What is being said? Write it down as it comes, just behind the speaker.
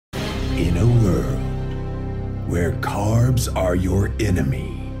In a world where carbs are your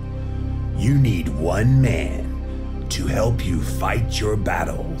enemy, you need one man to help you fight your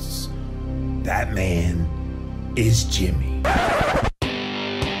battles. That man is Jimmy.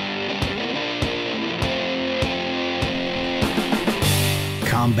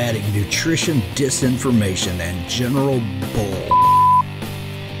 Combating nutrition disinformation and general bull.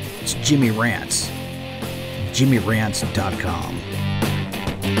 It's Jimmy Rants. JimmyRants.com.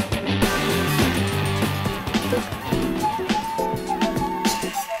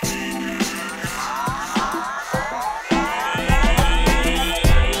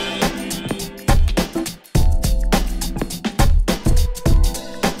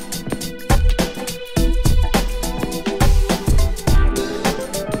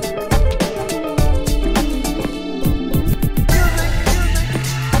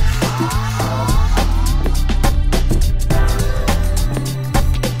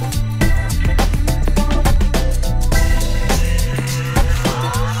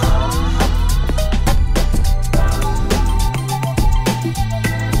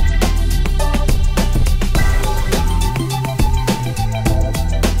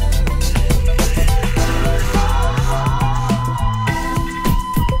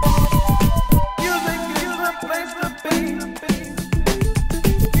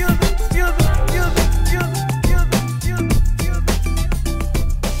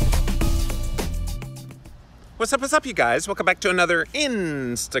 What's up, you guys? Welcome back to another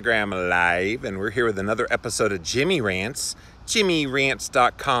Instagram Live, and we're here with another episode of Jimmy Rants.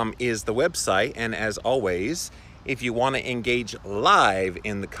 JimmyRants.com is the website, and as always, if you want to engage live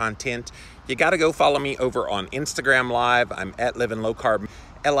in the content, you got to go follow me over on Instagram Live. I'm at Living Low Carb,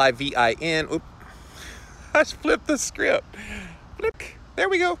 L-I-V-I-N. Oop, I flipped the script. Flip. There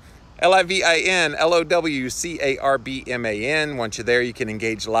we go. L-I-V-I-N, L-O-W-C-A-R-B-M-A-N. Once you're there, you can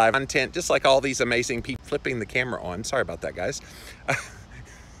engage live content, just like all these amazing people. Flipping the camera on. Sorry about that, guys.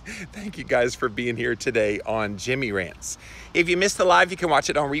 Thank you guys for being here today on Jimmy Rants. If you missed the live, you can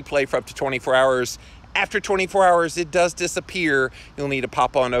watch it on replay for up to 24 hours. After 24 hours, it does disappear. You'll need to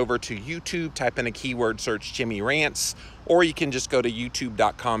pop on over to YouTube, type in a keyword search Jimmy Rants, or you can just go to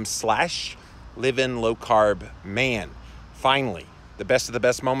youtube.com/livinglowcarbman. Finally, the best of the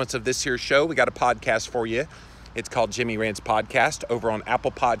best moments of this here show. We got a podcast for you. It's called Jimmy Rants Podcast over on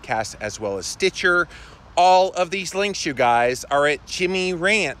Apple Podcasts as well as Stitcher. All of these links, you guys, are at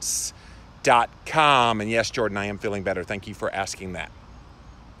JimmyRants.com. And yes, Jordan, I am feeling better. Thank you for asking that.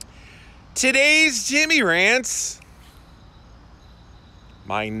 Today's Jimmy Rants.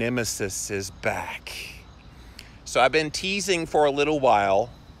 My nemesis is back. So I've been teasing for a little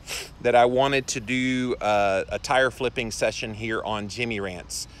while that I wanted to do a tire flipping session here on Jimmy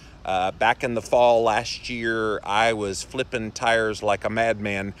Rants. Back in the fall last year, I was flipping tires like a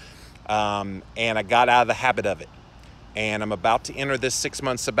madman, and I got out of the habit of it. And I'm about to enter this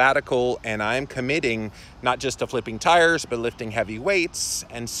 6-month sabbatical, and I'm committing not just to flipping tires, but lifting heavy weights.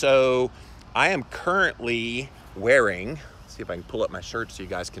 And so I am currently wearing, let's see if I can pull up my shirt so you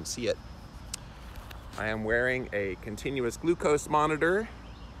guys can see it. I am wearing a continuous glucose monitor.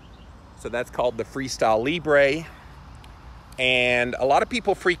 So that's called the Freestyle Libre. And a lot of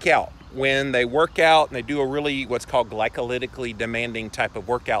people freak out when they work out and they do a really what's called glycolytically demanding type of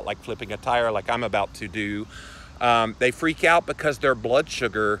workout, like flipping a tire like I'm about to do. They freak out because their blood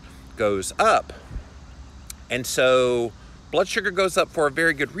sugar goes up. And so blood sugar goes up for a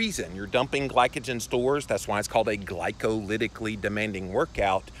very good reason. You're dumping glycogen stores. That's why it's called a glycolytically demanding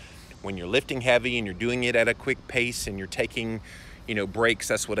workout. When you're lifting heavy and you're doing it at a quick pace and you're taking breaks,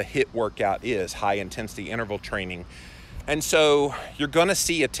 that's what a HIIT workout is, high intensity interval training. And so you're gonna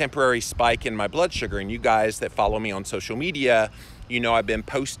see a temporary spike in my blood sugar. And you guys that follow me on social media, I've been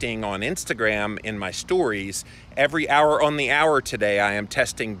posting on Instagram in my stories. Every hour on the hour today, I am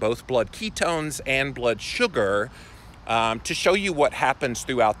testing both blood ketones and blood sugar to show you what happens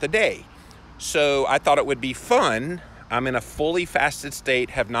throughout the day. So I thought it would be fun. I'm in a fully fasted state,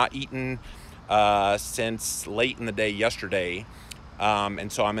 have not eaten since late in the day yesterday. And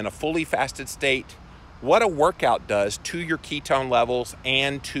so I'm in a fully fasted state. What a workout does to your ketone levels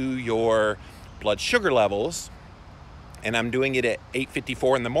and to your blood sugar levels. And I'm doing it at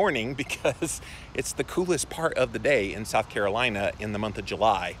 8:54 in the morning because it's the coolest part of the day in South Carolina in the month of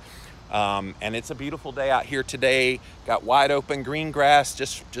July. And it's a beautiful day out here today. Got wide open green grass,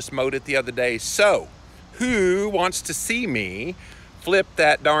 just mowed it the other day. So who wants to see me flip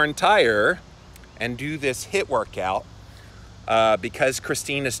that darn tire and do this HIIT workout? Because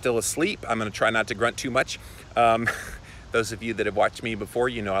Christine is still asleep, I'm going to try not to grunt too much. Those of you that have watched me before,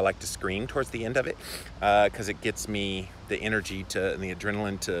 I like to scream towards the end of it because it gets me the energy to and the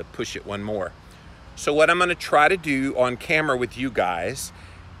adrenaline to push it one more. So what I'm going to try to do on camera with you guys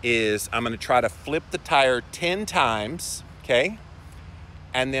is I'm going to try to flip the tire 10 times, okay?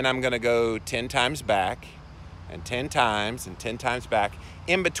 And then I'm going to go 10 times back and 10 times and 10 times back,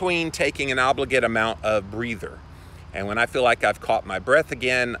 in between taking an obligate amount of breather. And when I feel like I've caught my breath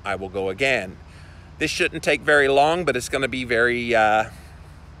again, I will go again. This shouldn't take very long, but it's going to be very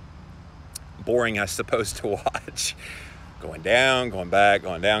boring, I suppose, to watch. Going down, going back,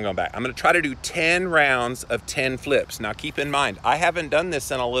 going down, going back. I'm going to try to do 10 rounds of 10 flips. Now keep in mind, I haven't done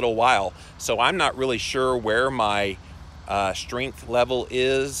this in a little while, so I'm not really sure where my strength level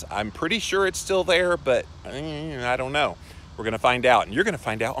is. I'm pretty sure it's still there, but I don't know. We're going to find out, and you're going to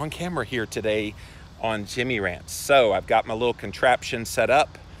find out on camera here today on Jimmy Rants. So I've got my little contraption set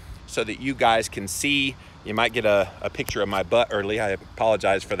up so that you guys can see. You might get a picture of my butt early. I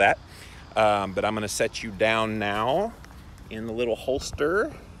apologize for that. But I'm going to set you down now in the little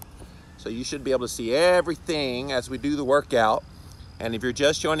holster. So you should be able to see everything as we do the workout. And if you're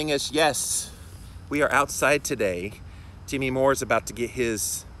just joining us, yes, we are outside today. Jimmy Moore is about to get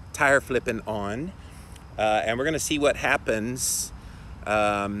his tire flipping on. And we're going to see what happens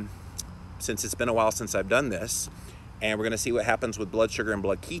since it's been a while since I've done this. And we're going to see what happens with blood sugar and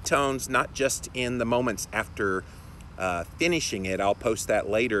blood ketones, not just in the moments after finishing it. I'll post that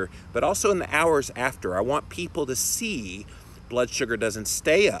later, but also in the hours after. I want people to see blood sugar doesn't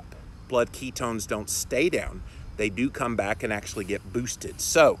stay up. Blood ketones don't stay down. They do come back and actually get boosted.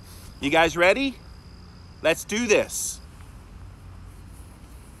 So, you guys ready? Let's do this.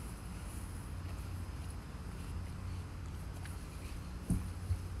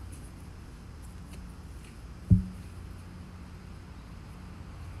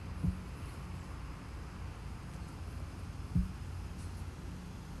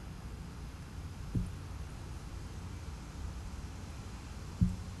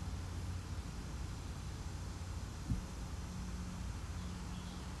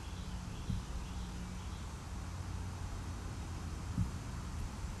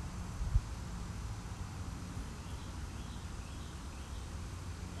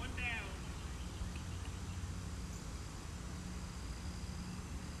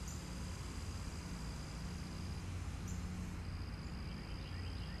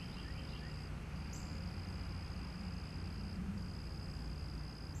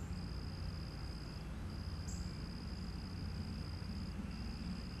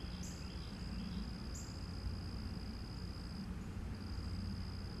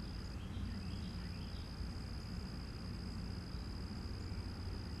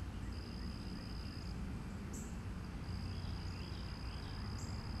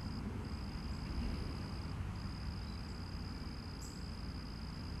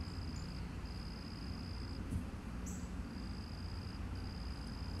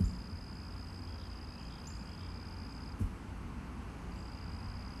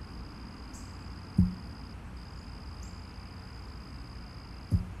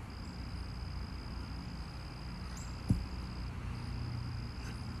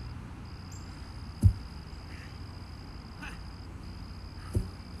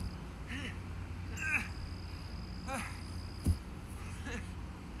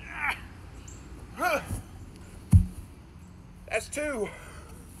 That's 2.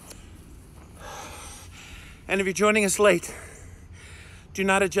 And if you're joining us late, do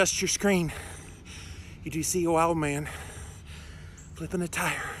not adjust your screen. You do see a wild man flipping a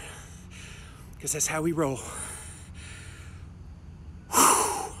tire, because that's how we roll.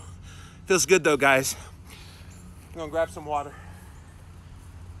 Whew. Feels good though, guys. I'm gonna grab some water.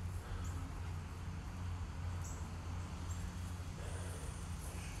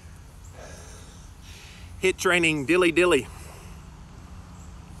 HIIT training, dilly dilly.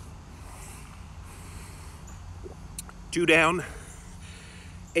 2 down,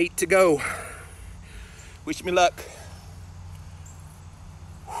 8 to go. Wish me luck.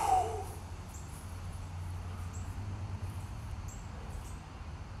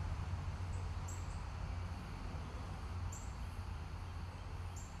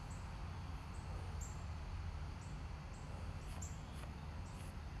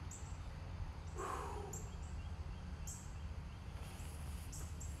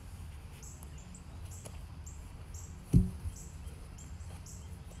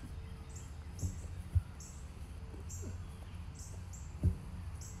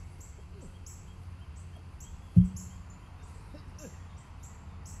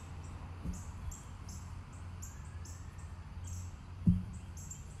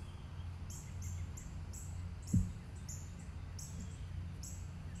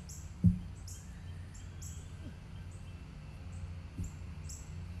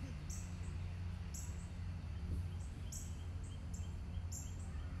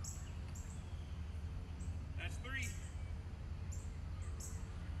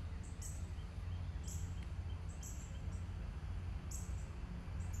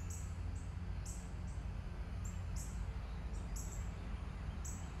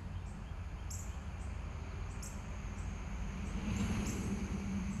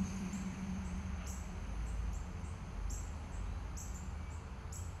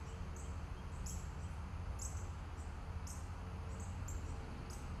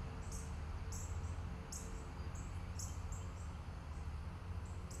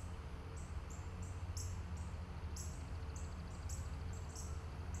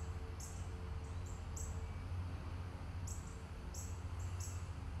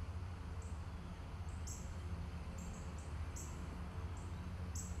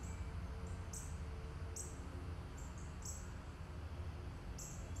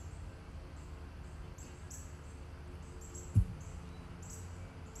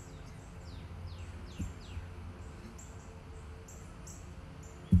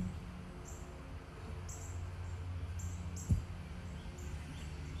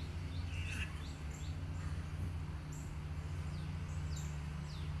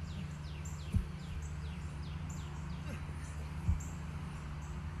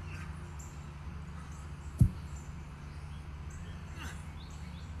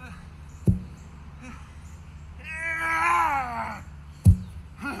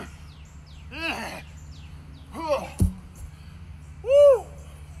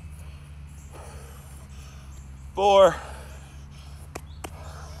 4.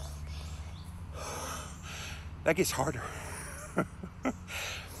 That gets harder.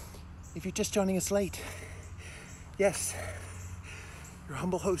 If you're just joining us late, yes, your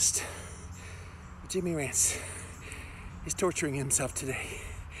humble host, Jimmy Rants, is torturing himself today.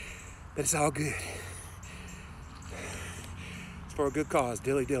 But it's all good. It's for a good cause,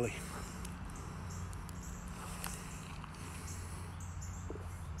 dilly dilly.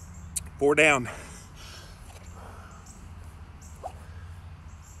 Four down.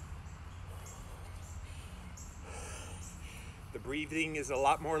 The breathing is a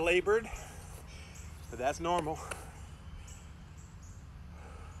lot more labored, but that's normal.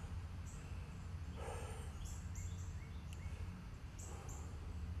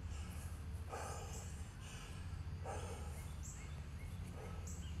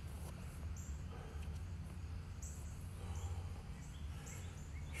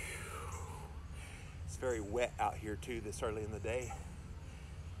 It's very wet out here too this early in the day,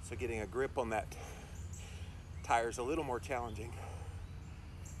 so getting a grip on that tire is a little more challenging,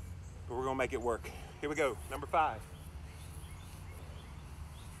 but we're gonna make it work. Here we go, number 5.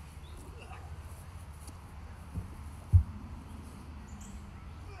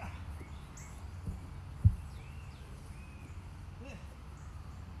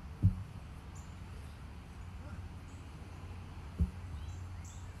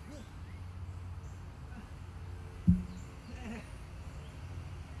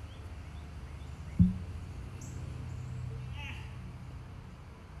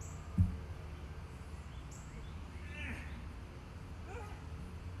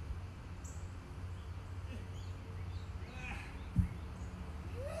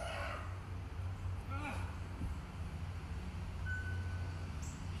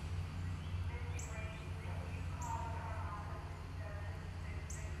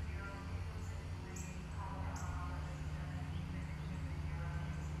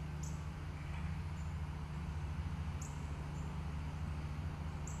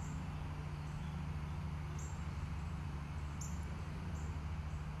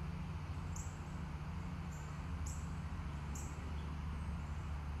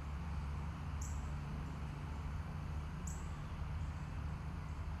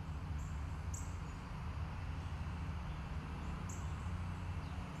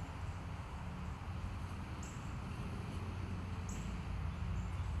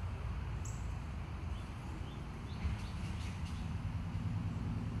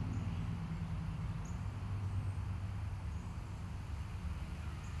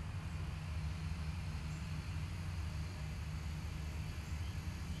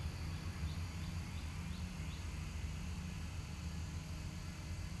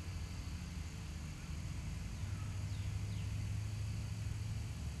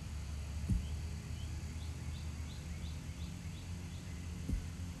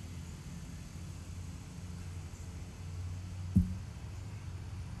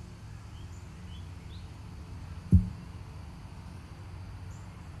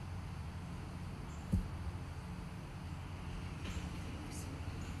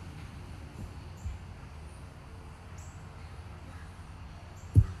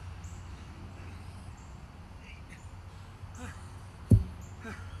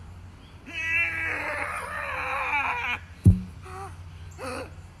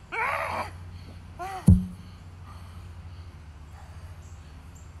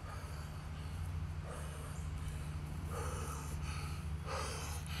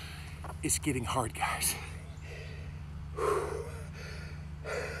 It's getting hard, guys.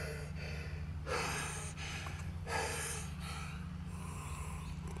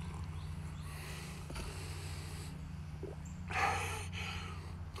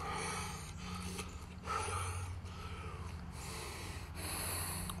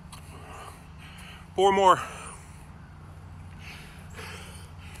 Four more.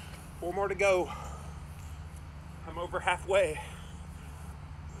 4 more to go. I'm over halfway.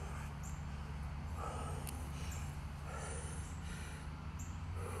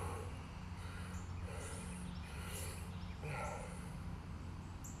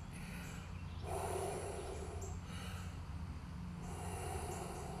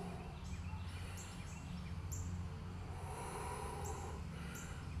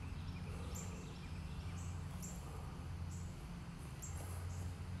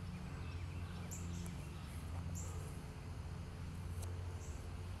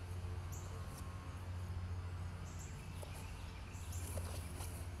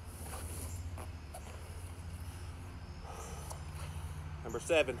 Number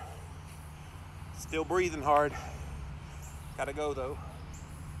 7. Still breathing hard. Gotta go though.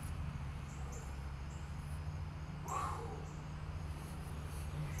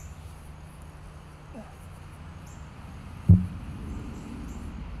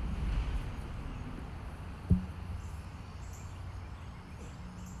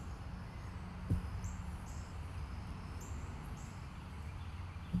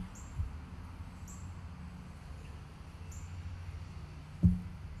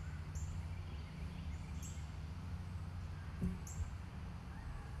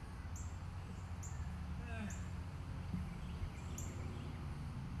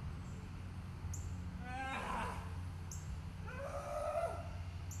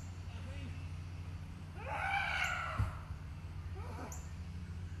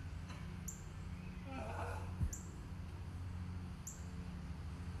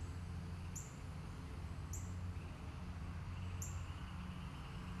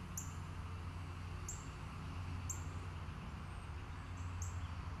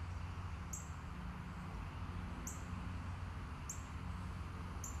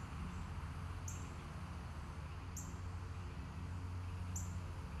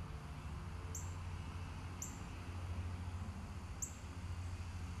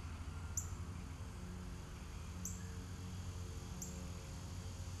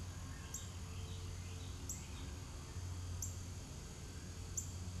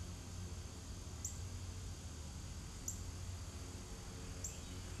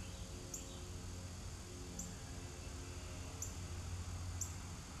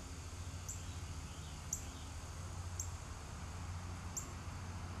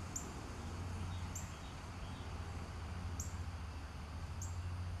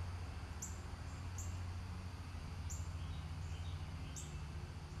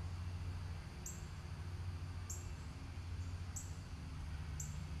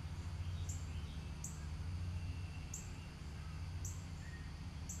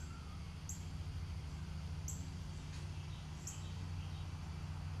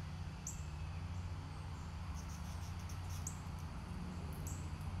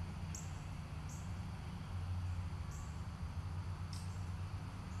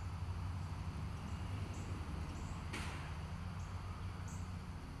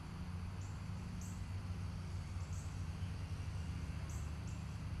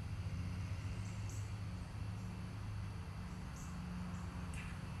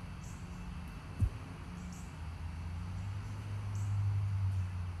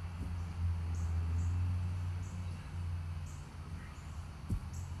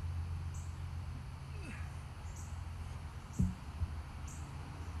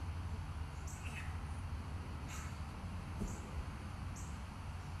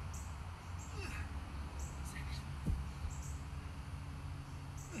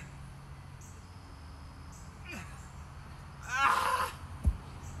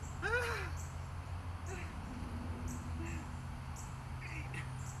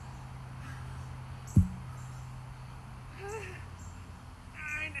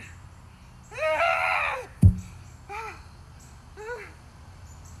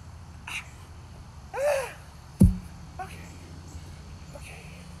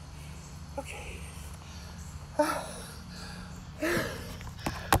 Okay.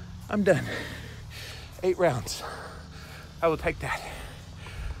 I'm done. 8 rounds. I will take that.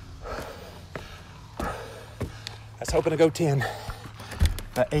 I was hoping to go 10,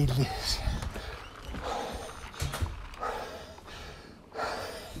 but 8 it is.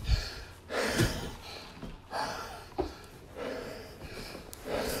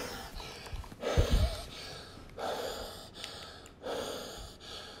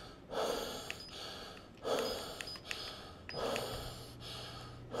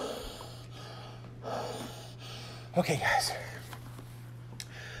 Okay, guys.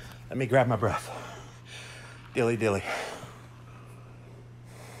 Let me grab my breath. Dilly dilly.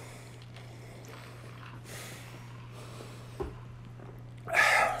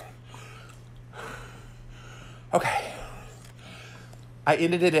 Okay. I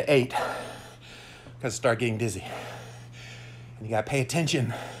ended it at 8 because I started getting dizzy. And you gotta pay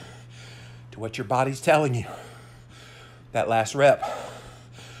attention to what your body's telling you. That last rep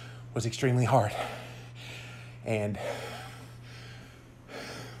was extremely hard. And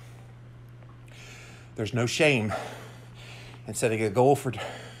there's no shame in setting a goal for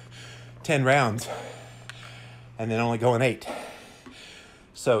 10 rounds and then only going 8.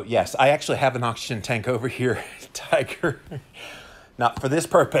 So yes, I actually have an oxygen tank over here, Tiger. Not for this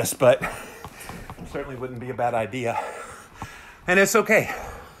purpose, but certainly wouldn't be a bad idea. And it's okay.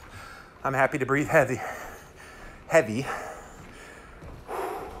 I'm happy to breathe heavy,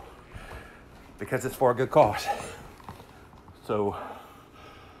 because it's for a good cause. So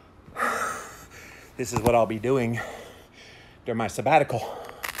this is what I'll be doing during my sabbatical.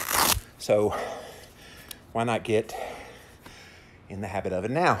 So why not get in the habit of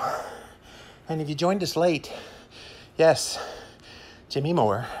it now? And if you joined us late, yes, Jimmy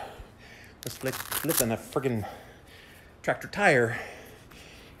Moore was flipping a friggin' tractor tire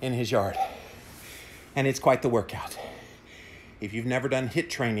in his yard. And it's quite the workout. If you've never done HIIT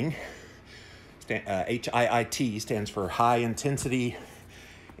training, HIIT stands for high intensity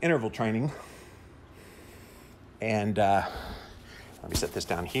interval training. And let me set this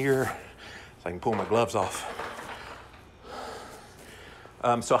down here so I can pull my gloves off.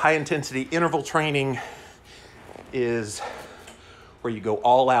 So high intensity interval training is where you go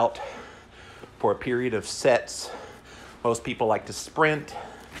all out for a period of sets. Most people like to sprint.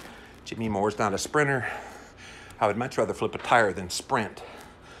 Jimmy Moore's not a sprinter. I would much rather flip a tire than sprint.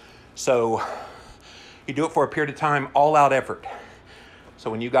 So you do it for a period of time, all out effort.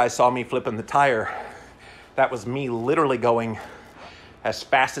 So when you guys saw me flipping the tire, that was me literally going as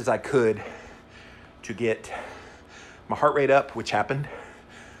fast as I could to get my heart rate up, which happened,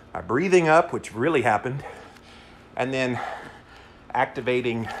 my breathing up, which really happened, and then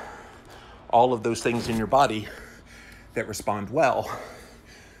activating all of those things in your body that respond well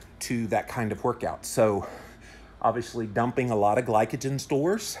to that kind of workout. So obviously dumping a lot of glycogen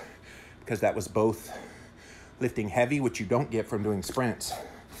stores, because that was both lifting heavy, which you don't get from doing sprints,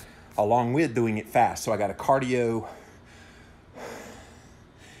 along with doing it fast. So I got a cardio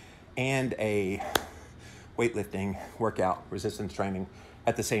and a weightlifting workout, resistance training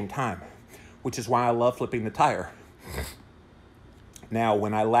at the same time, which is why I love flipping the tire. Now,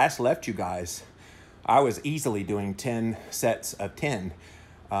 when I last left you guys, I was easily doing 10 sets of 10.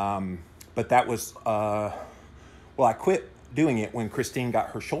 But that was, well, I quit doing it when Christine got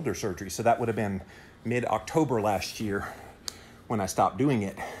her shoulder surgery. So that would have been mid-October last year when I stopped doing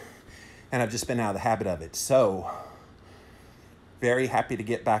it. And I've just been out of the habit of it. So very happy to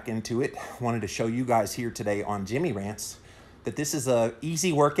get back into it. Wanted to show you guys here today on Jimmy Rants that this is a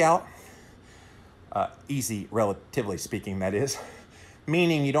easy workout. Easy, relatively speaking, that is.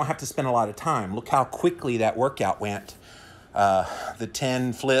 Meaning you don't have to spend a lot of time. Look how quickly that workout went. The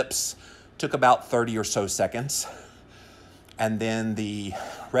 10 flips took about 30 or so seconds. And then the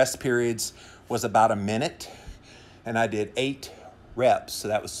rest periods was about a minute. And I did 8 reps. So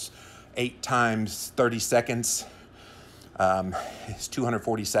that was 8 times 30 seconds. It's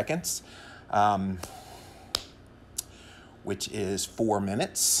 240 seconds, which is 4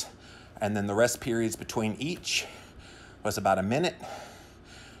 minutes. And then the rest periods between each was about a minute.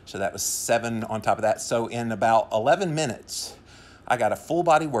 So that was 7 on top of that. So in about 11 minutes, I got a full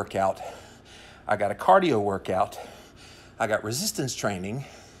body workout. I got a cardio workout. I got resistance training.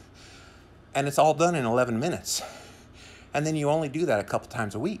 And it's all done in 11 minutes. And then you only do that a couple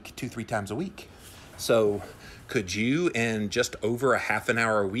times a week, 2-3 times a week. So could you, in just over a half an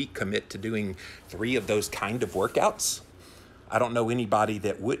hour a week, commit to doing 3 of those kind of workouts? I don't know anybody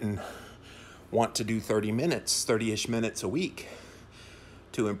that wouldn't want to do 30-ish minutes a week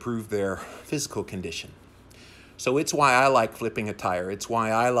to improve their physical condition. So it's why I like flipping a tire. It's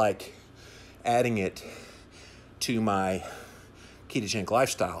why I like adding it to my ketogenic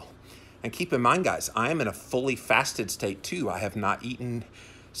lifestyle. And keep in mind, guys, I am in a fully fasted state too. I have not eaten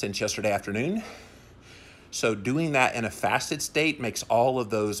since yesterday afternoon. So doing that in a fasted state makes all of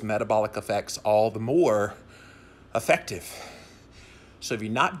those metabolic effects all the more effective. So if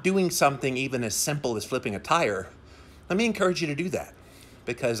you're not doing something even as simple as flipping a tire, let me encourage you to do that,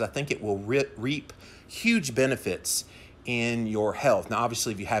 because I think it will reap huge benefits in your health. Now,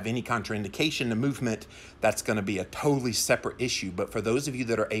 obviously, if you have any contraindication to movement, that's going to be a totally separate issue. But for those of you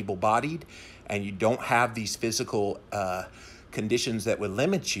that are able-bodied and you don't have these physical conditions that would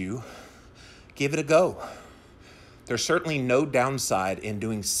limit you, give it a go. There's certainly no downside in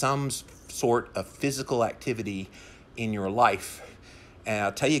doing some sort of physical activity in your life. And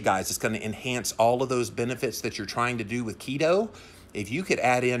I'll tell you guys, it's going to enhance all of those benefits that you're trying to do with keto. If you could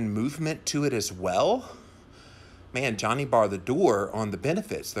add in movement to it as well, man, Johnny bar the door on the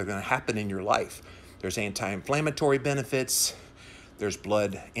benefits that are going to happen in your life. There's anti-inflammatory benefits. There's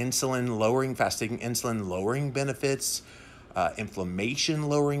blood insulin lowering, fasting insulin lowering benefits, inflammation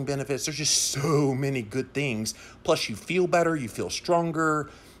lowering benefits. There's just so many good things. Plus you feel better, you feel stronger,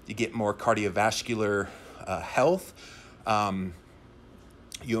 you get more cardiovascular health.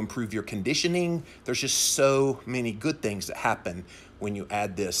 You improve your conditioning. There's just so many good things that happen when you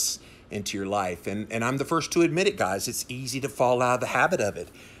add this into your life. And I'm the first to admit it, guys. It's easy to fall out of the habit of it.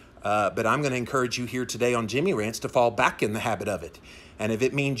 But I'm going to encourage you here today on Jimmy Rants to fall back in the habit of it. And if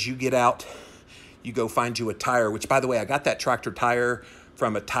it means you get out, you go find you a tire, which, by the way, I got that tractor tire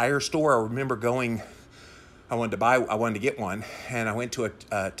from a tire store. I remember going, I wanted to get one, and I went to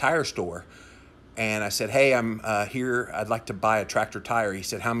a tire store. And I said, hey, I'm here. I'd like to buy a tractor tire. He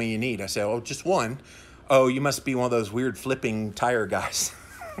said, how many you need? I said, oh, just one. Oh, you must be one of those weird flipping tire guys.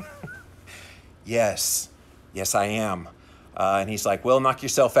 Yes, I am. And he's like, well, knock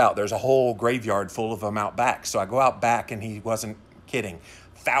yourself out. There's a whole graveyard full of them out back. So I go out back, and he wasn't kidding.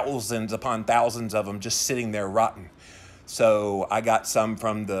 Thousands upon thousands of them just sitting there rotten. So I got some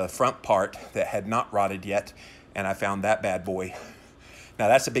from the front part that had not rotted yet, and I found that bad boy. Now,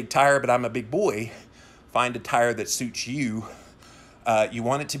 that's a big tire, but I'm a big boy. Find a tire that suits you. You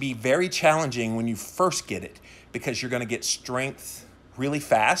want it to be very challenging when you first get it, because you're going to get strength really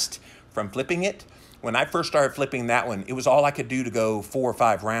fast from flipping it. When I first started flipping that one, it was all I could do to go 4 or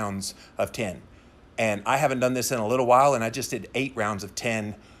 5 rounds of 10. And I haven't done this in a little while, and I just did 8 rounds of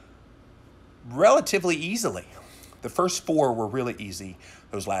 10 relatively easily. The first 4 were really easy.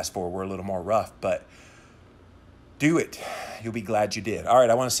 Those last 4 were a little more rough, but do it. You'll be glad you did. All right,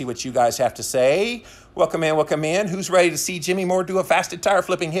 I want to see what you guys have to say. Welcome in, welcome in. Who's ready to see Jimmy Moore do a fasted tire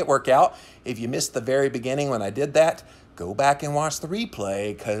flipping HIIT workout? If you missed the very beginning when I did that, go back and watch the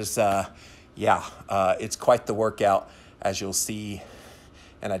replay, because, it's quite the workout, as you'll see.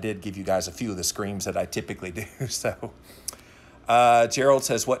 And I did give you guys a few of the screams that I typically do. So, Gerald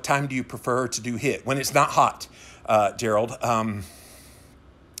says, what time do you prefer to do HIIT? When it's not hot, Gerald.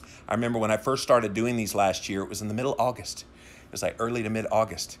 I remember when I first started doing these last year, it was in the middle of August. It was like early to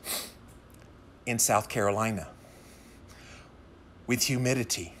mid-August in South Carolina with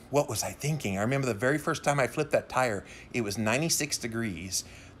humidity. What was I thinking? I remember the very first time I flipped that tire, it was 96 degrees.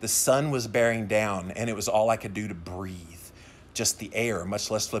 The sun was bearing down, and it was all I could do to breathe. Just the air, much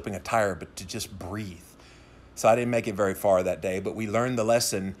less flipping a tire, but to just breathe. So I didn't make it very far that day, but we learned the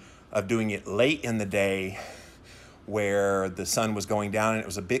lesson of doing it late in the day where the sun was going down and it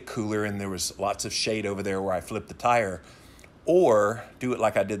was a bit cooler and there was lots of shade over there where I flipped the tire, or do it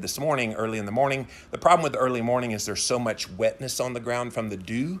like I did this morning, early in the morning. The problem with the early morning is there's so much wetness on the ground from the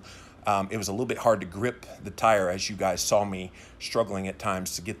dew. It was a little bit hard to grip the tire, as you guys saw me struggling at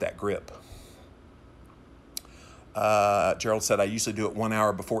times to get that grip. Gerald said, I usually do it 1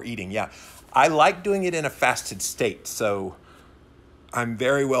 hour before eating. Yeah, I like doing it in a fasted state. So I'm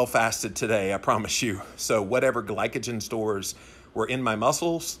very well fasted today, I promise you. So whatever glycogen stores were in my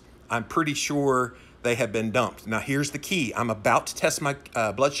muscles, I'm pretty sure they have been dumped. Now here's the key. I'm about to test my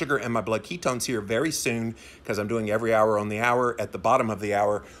blood sugar and my blood ketones here very soon, because I'm doing every hour on the hour at the bottom of the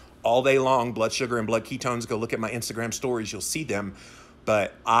hour all day long. Blood sugar and blood ketones, go look at my Instagram stories, you'll see them.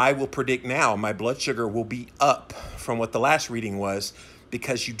 But I will predict now my blood sugar will be up from what the last reading was,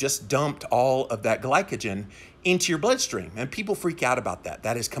 because you just dumped all of that glycogen into your bloodstream. And people freak out about that.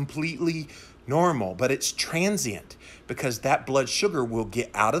 That is completely normal, but it's transient, because that blood sugar will get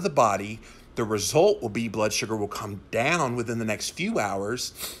out of the body. The result will be blood sugar will come down within the next few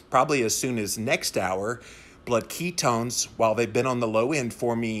hours, probably as soon as next hour. Blood ketones, while they've been on the low end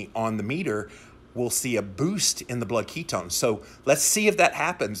for me on the meter, we'll see a boost in the blood ketones. So let's see if that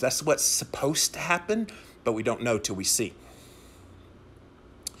happens. That's what's supposed to happen, but we don't know till we see.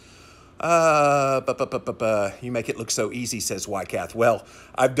 You make it look so easy, says Wycath. Well,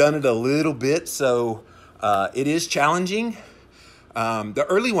 I've done it a little bit, so it is challenging. The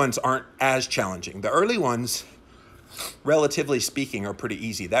early ones aren't as challenging. The early ones, relatively speaking, are pretty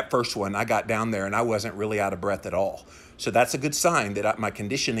easy. That first one, I got down there and I wasn't really out of breath at all. So that's a good sign that my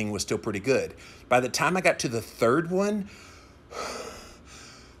conditioning was still pretty good. By the time I got to the third one,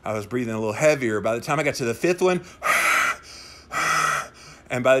 I was breathing a little heavier. By the time I got to the fifth one,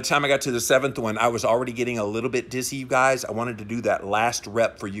 and by the time I got to the seventh one, I was already getting a little bit dizzy, you guys. I wanted to do that last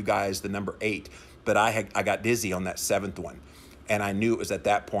rep for you guys, the number 8, but I got dizzy on that seventh one. And I knew it was at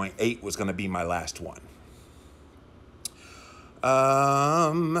that point 8 was going to be my last one.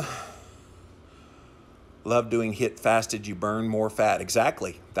 Love doing HIIT fasted. You burn more fat.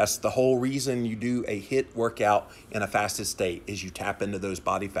 Exactly. That's the whole reason you do a HIIT workout in a fasted state, is you tap into those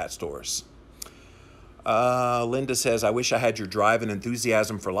body fat stores. Linda says, I wish I had your drive and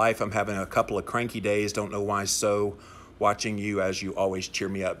enthusiasm for life. I'm having a couple of cranky days. Don't know why so. Watching you as you always cheer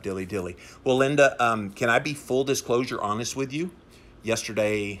me up. Dilly dilly. Well, Linda, can I be full disclosure honest with you?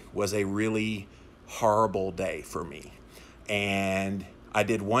 Yesterday was a really horrible day for me. And I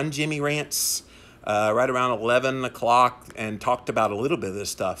did one Jimmy Rants right around 11 o'clock and talked about a little bit of this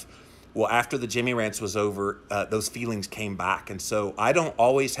stuff. Well, after the Jimmy Rants was over, those feelings came back. And so I don't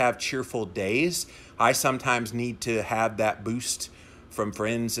always have cheerful days. I sometimes need to have that boost from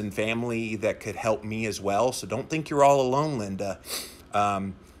friends and family that could help me as well. So don't think you're all alone, Linda.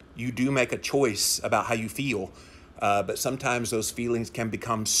 You do make a choice about how you feel. But sometimes those feelings can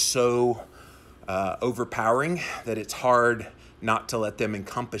become so overpowering that it's hard not to let them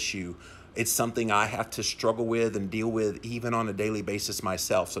encompass you. It's something I have to struggle with and deal with even on a daily basis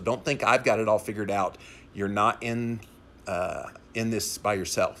myself. So don't think I've got it all figured out. You're not in this by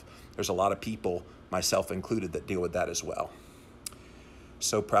yourself. There's a lot of people, myself included, that deal with that as well.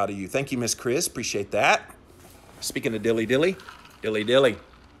 So proud of you. Thank you, Miss Chris. Appreciate that. Speaking of dilly dilly, dilly dilly.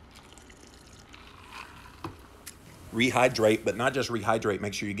 Rehydrate, but not just rehydrate.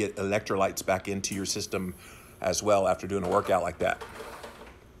 Make sure you get electrolytes back into your system as well after doing a workout like that.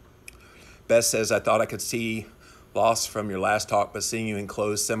 Beth says, I thought I could see loss from your last talk, but seeing you in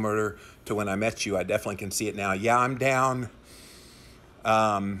clothes similar to when I met you, I definitely can see it now. Yeah, I'm down.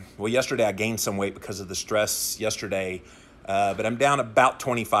 Well, yesterday I gained some weight because of the stress yesterday, but I'm down about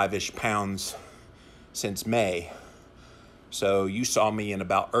 25-ish pounds since May. So you saw me in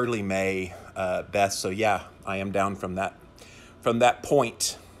about early May, Beth. So yeah, I am down from that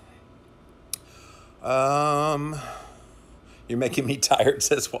point. You're making me tired,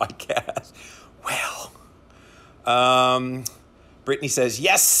 says Whitecat. Well, Brittany says,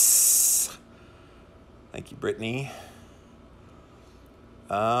 yes. Thank you, Brittany.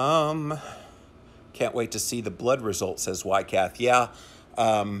 Can't wait to see the blood results, says Whitecat. Yeah,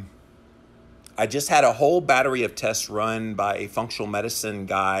 I just had a whole battery of tests run by a functional medicine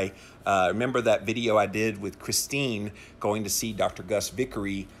guy. Remember that video I did with Christine going to see Dr. Gus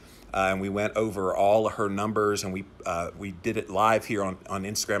Vickery? And we went over all of her numbers, and we did it live here on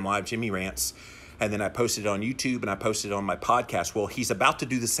Instagram Live, Jimmy Rants. And then I posted it on YouTube, and I posted it on my podcast. Well, he's about to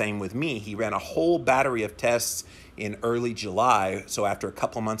do the same with me. He ran a whole battery of tests in early July. So after a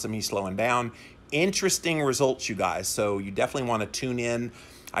couple of months of me slowing down, interesting results, you guys. So you definitely want to tune in.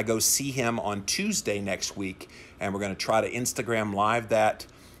 I go see him on Tuesday next week, and we're going to try to Instagram Live that,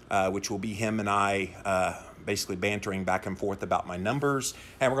 which will be him and I basically bantering back and forth about my numbers.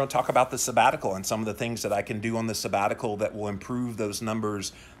 And we're going to talk about the sabbatical and some of the things that I can do on the sabbatical that will improve those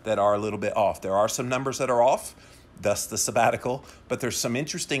numbers that are a little bit off. There are some numbers that are off, thus the sabbatical, but there's some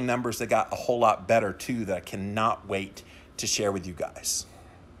interesting numbers that got a whole lot better too that I cannot wait to share with you guys.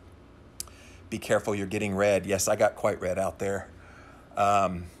 Be careful, you're getting red. Yes, I got quite red out there.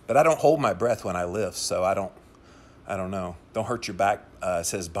 But I don't hold my breath when I lift, so I don't know. Don't hurt your back,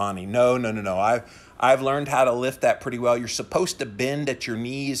 says Bonnie. No. I've learned how to lift that pretty well. You're supposed to bend at your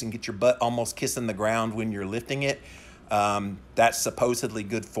knees and get your butt almost kissing the ground when you're lifting it. That's supposedly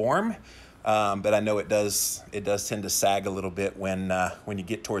good form, but I know it does tend to sag a little bit when you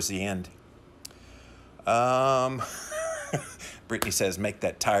get towards the end. Brittany says, make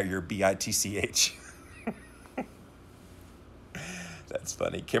that tire your BITCH. That's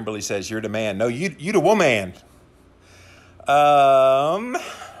funny. Kimberly says, you're the man. No, you the woman.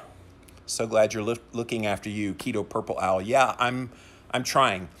 So glad you're looking after you, Keto Purple Owl. Yeah, I'm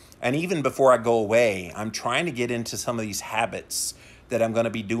trying. And even before I go away, I'm trying to get into some of these habits that I'm going to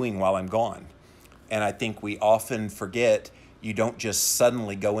be doing while I'm gone. And I think we often forget you don't just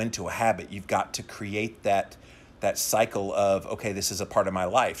suddenly go into a habit. You've got to create that cycle of, okay, this is a part of my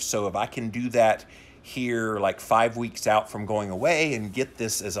life. So if I can do that here like 5 weeks out from going away and get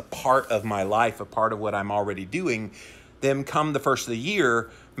this as a part of my life, a part of what I'm already doing, then come the first of the year,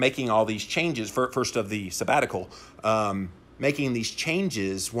 making all these changes, first of the sabbatical, making these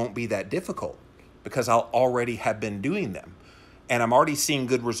changes won't be that difficult because I'll already have been doing them. And I'm already seeing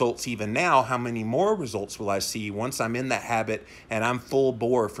good results even now. How many more results will I see once I'm in that habit and I'm full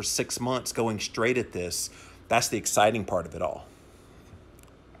bore for 6 months going straight at this? That's the exciting part of it all.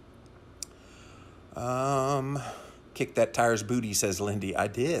 Kick that tire's booty, says Lindy. I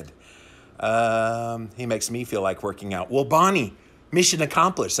did. He makes me feel like working out. Well, Bonnie, mission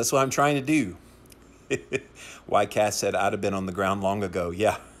accomplished. That's what I'm trying to do. Why Cass said I'd have been on the ground long ago.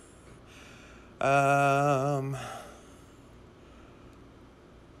 Yeah.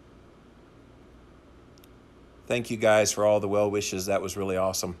 Thank you guys for all the well wishes. That was really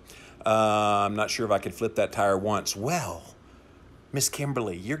awesome. I'm not sure if I could flip that tire once. Well, Miss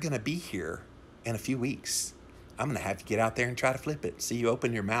Kimberly, you're going to be here in a few weeks. I'm going to have you get out there and try to flip it. See you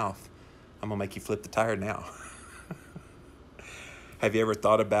open your mouth. I'm going to make you flip the tire now. Have you ever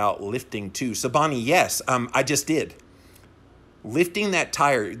thought about lifting too? So Bonnie, yes, I just did. Lifting that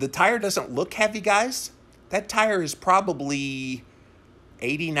tire. The tire doesn't look heavy, guys. That tire is probably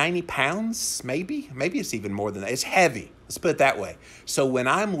 80, 90 pounds, maybe it's even more than that. It's heavy. Let's put it that way. So when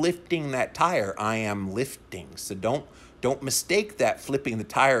I'm lifting that tire, I am lifting. So don't mistake that flipping the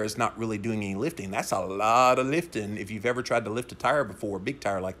tire as not really doing any lifting. That's a lot of lifting. If you've ever tried to lift a tire before, a big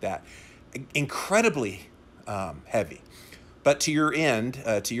tire like that, incredibly heavy. But to your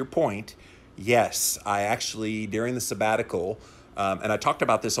to your point, yes, I actually, during the sabbatical, and I talked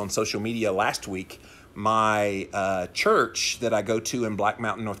about this on social media last week, my church that I go to in Black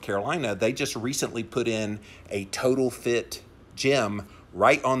Mountain, North Carolina, they just recently put in a Total Fit gym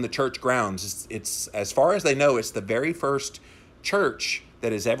right on the church grounds. It's as far as they know, it's the very first church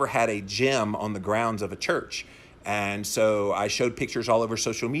that has ever had a gym on the grounds of a church. And so I showed pictures all over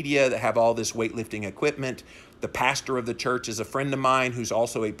social media that have all this weightlifting equipment. The pastor of the church is a friend of mine who's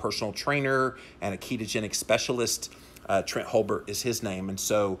also a personal trainer and a ketogenic specialist. Trent Holbert is his name. And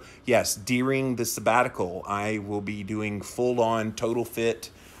so, yes, during the sabbatical, I will be doing full-on Total Fit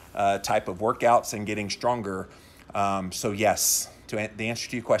type of workouts and getting stronger. So yes, the answer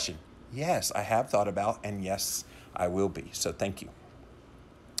to your question, yes, I have thought about, and yes, I will be. So thank you.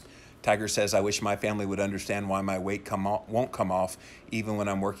 Tiger says, I wish my family would understand why my weight won't come off even when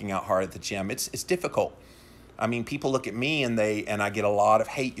I'm working out hard at the gym. It's difficult. I mean, people look at me and I get a lot of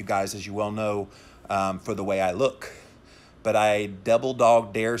hate, you guys, as you well know, for the way I look. But I double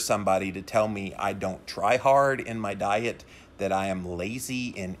dog dare somebody to tell me I don't try hard in my diet, that I am lazy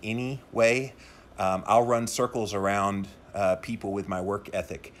in any way. I'll run circles around people with my work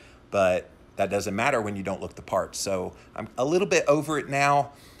ethic, but that doesn't matter when you don't look the part. So I'm a little bit over it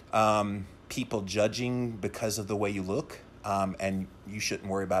now. People judging because of the way you look, and you shouldn't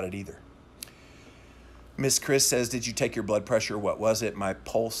worry about it either. Miss Chris says, did you take your blood pressure? What was it? My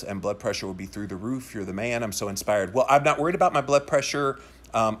pulse and blood pressure will be through the roof. You're the man. I'm so inspired. Well, I'm not worried about my blood pressure.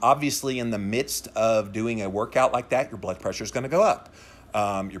 Obviously, in the midst of doing a workout like that, your blood pressure is going to go up.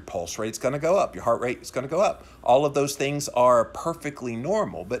 Your pulse rate's going to go up. Your heart rate is going to go up. All of those things are perfectly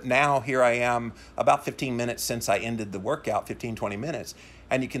normal. But now here I am about 15 minutes since I ended the workout, 15, 20 minutes.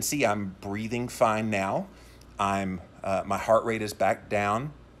 And you can see I'm breathing fine now. My heart rate is back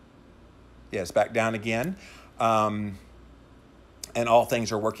down. Yeah, it's back down again. And all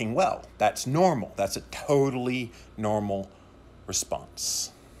things are working well. That's normal. That's a totally normal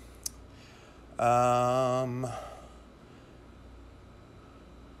response. Bonnie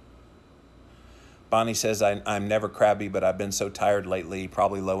says, I'm never crabby, but I've been so tired lately,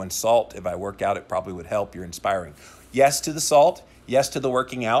 probably low in salt. If I work out, it probably would help. You're inspiring. Yes to the salt, yes to the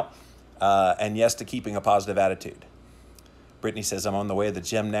working out, and yes to keeping a positive attitude. Brittany says, I'm on the way to the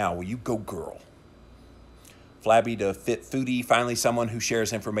gym now. Will you go, girl? Flabby to fit foodie. Finally, someone who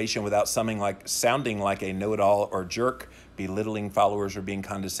shares information without sounding like a know-it-all or jerk, belittling followers or being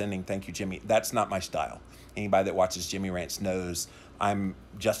condescending. Thank you, Jimmy. That's not my style. Anybody that watches Jimmy Rants knows I'm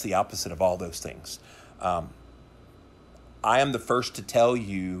just the opposite of all those things. I am the first to tell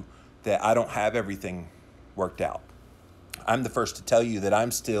you that I don't have everything worked out. I'm the first to tell you that I'm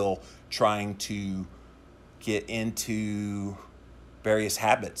still trying to get into various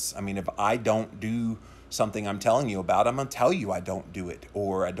habits. I mean, if I don't do something I'm telling you about, I'm going to tell you I don't do it,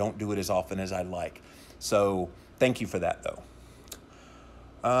 or I don't do it as often as I'd like. So thank you for that, though.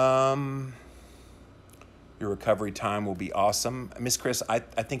 Your recovery time will be awesome. Miss Chris, I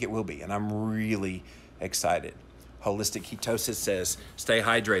think it will be, and I'm really excited. Holistic Ketosis says, stay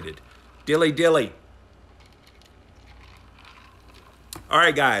hydrated. Dilly. All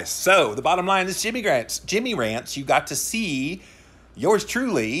right, guys. So the bottom line is Jimmy Rants. Jimmy Rants, you got to see yours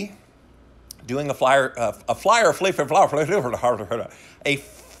truly doing a tire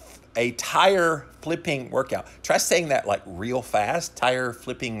flipping workout. Try saying that like real fast. Tire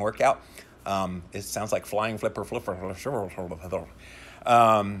flipping workout. It sounds like flying flipper.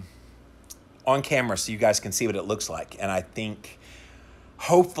 On camera, so you guys can see what it looks like. And I think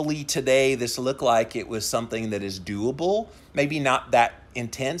hopefully today this looked like it was something that is doable. Maybe not that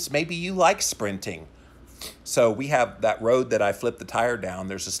intense. Maybe you like sprinting. So we have that road that I flipped the tire down.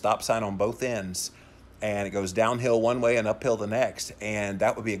 There's a stop sign on both ends, and it goes downhill one way and uphill the next. And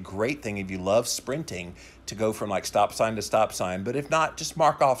that would be a great thing if you love sprinting, to go from like stop sign to stop sign. But if not, just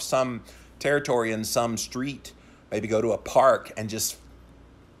mark off some territory in some street. Maybe go to a park and just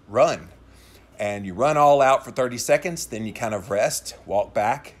run. And you run all out for 30 seconds, then you kind of rest, walk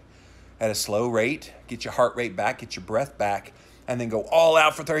back at a slow rate, get your heart rate back, get your breath back, and then go all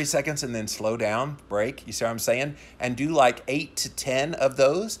out for 30 seconds and then slow down, break. You see what I'm saying? And do like 8 to 10 of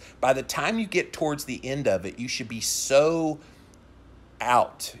those. By the time you get towards the end of it, you should be so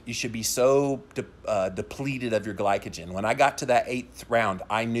out. You should be so depleted of your glycogen. When I got to that 8th round,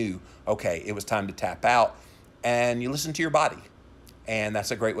 I knew, okay, it was time to tap out. And you listen to your body. And that's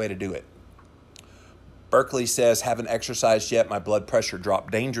a great way to do it. Berkeley says, haven't exercised yet. My blood pressure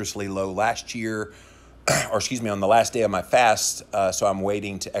dropped dangerously low last year, or excuse me, on the last day of my fast, so I'm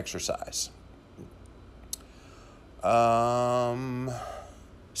waiting to exercise. So,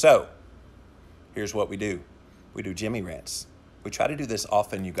 here's what we do. We do Jimmy Rants. We try to do this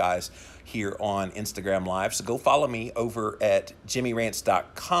often, you guys, here on Instagram Live. So go follow me over at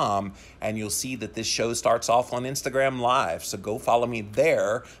jimmyrants.com, and you'll see that this show starts off on Instagram Live. So go follow me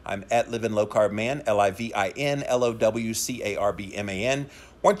there. I'm at Livin' Low Carb Man, LIVINLOWCARBMAN.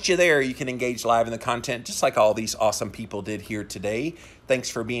 Once you're there, you can engage live in the content, just like all these awesome people did here today. Thanks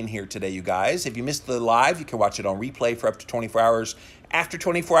for being here today, you guys. If you missed the live, you can watch it on replay for up to 24 hours. After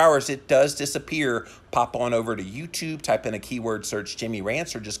 24 hours, it does disappear. Pop on over to YouTube, type in a keyword search Jimmy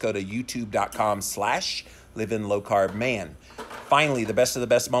Rants, or just go to youtube.com/livinlowcarbman. Finally, the best of the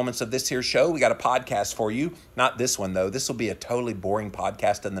best moments of this here show, we got a podcast for you. Not this one, though. This will be a totally boring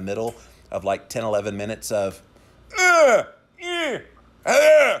podcast in the middle of like 10, 11 minutes of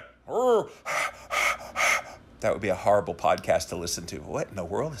that would be a horrible podcast to listen to. What in the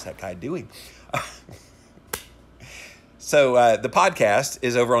world is that guy doing? So the podcast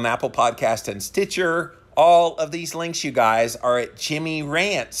is over on Apple Podcast and Stitcher. All of these links, you guys, are at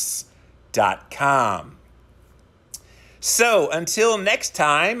jimmyrants.com. So until next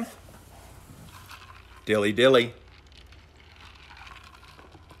time, dilly dilly.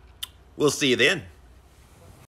 We'll see you then.